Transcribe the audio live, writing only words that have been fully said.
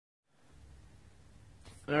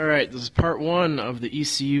Alright, this is part one of the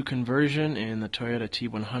ECU conversion in the Toyota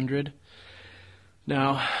T100.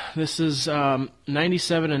 Now, this is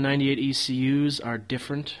 97 and 98 ECUs are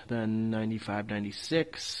different than 95,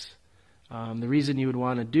 96. The reason you would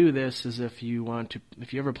want to do this is if you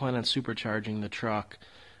ever plan on supercharging the truck,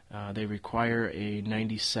 they require a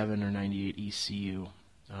 97 or 98 ECU.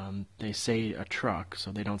 They say a truck,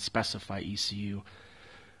 so they don't specify ECU.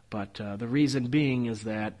 But the reason being is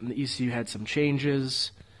that the ECU had some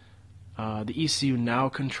changes. The ECU now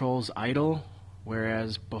controls idle,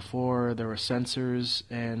 whereas before there were sensors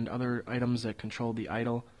and other items that controlled the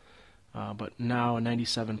idle. But now a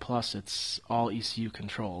 97 Plus, it's all ECU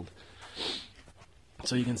controlled.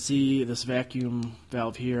 So you can see this vacuum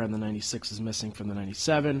valve here on the 96 is missing from the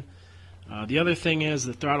 97. The other thing is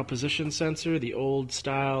the throttle position sensor. The old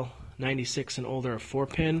style 96 and older are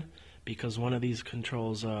 4-pin. Because one of these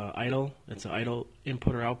controls idle. It's an idle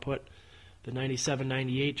input or output. The 97,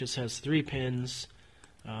 98 just has 3 pins,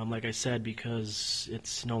 like I said, because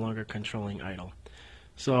it's no longer controlling idle.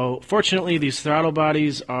 So fortunately, these throttle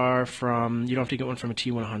bodies are from, you don't have to get one from a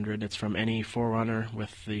T100. It's from any 4Runner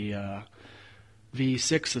with the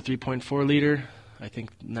V6, the 3.4 liter, I think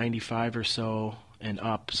 95 or so and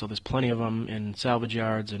up. So there's plenty of them in salvage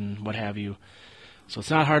yards and what have you. So it's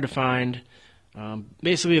not hard to find.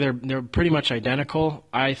 Basically, they're pretty much identical.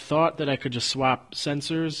 I thought that I could just swap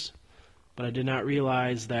sensors, but I did not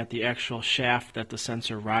realize that the actual shaft that the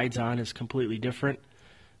sensor rides on is completely different.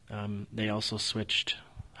 They also switched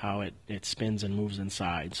how it spins and moves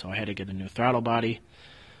inside, so I had to get a new throttle body.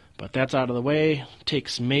 But that's out of the way. It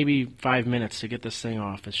takes maybe 5 minutes to get this thing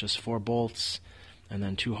off. It's just 4 bolts and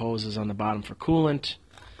then 2 hoses on the bottom for coolant,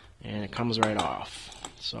 and it comes right off.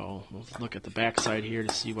 So let's look at the back side here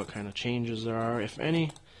to see what kind of changes there are, if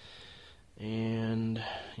any. And,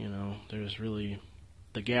 you know, there's really,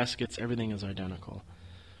 the gaskets, everything is identical.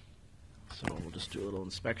 So we'll just do a little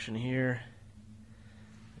inspection here.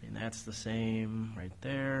 And that's the same right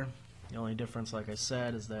there. The only difference, like I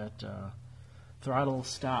said, is that throttle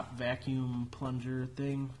stop vacuum plunger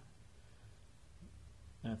thing.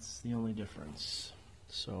 That's the only difference.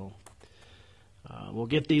 So we'll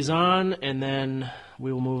get these on, and then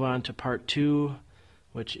we will move on to part 2,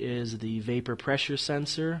 which is the vapor pressure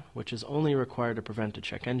sensor, which is only required to prevent a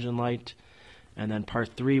check engine light. And then part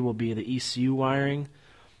 3 will be the ECU wiring.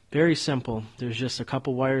 Very simple. There's just a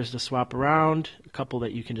couple wires to swap around, a couple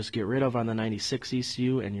that you can just get rid of on the 96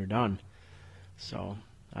 ECU, and you're done. So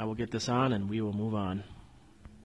I will get this on, and we will move on.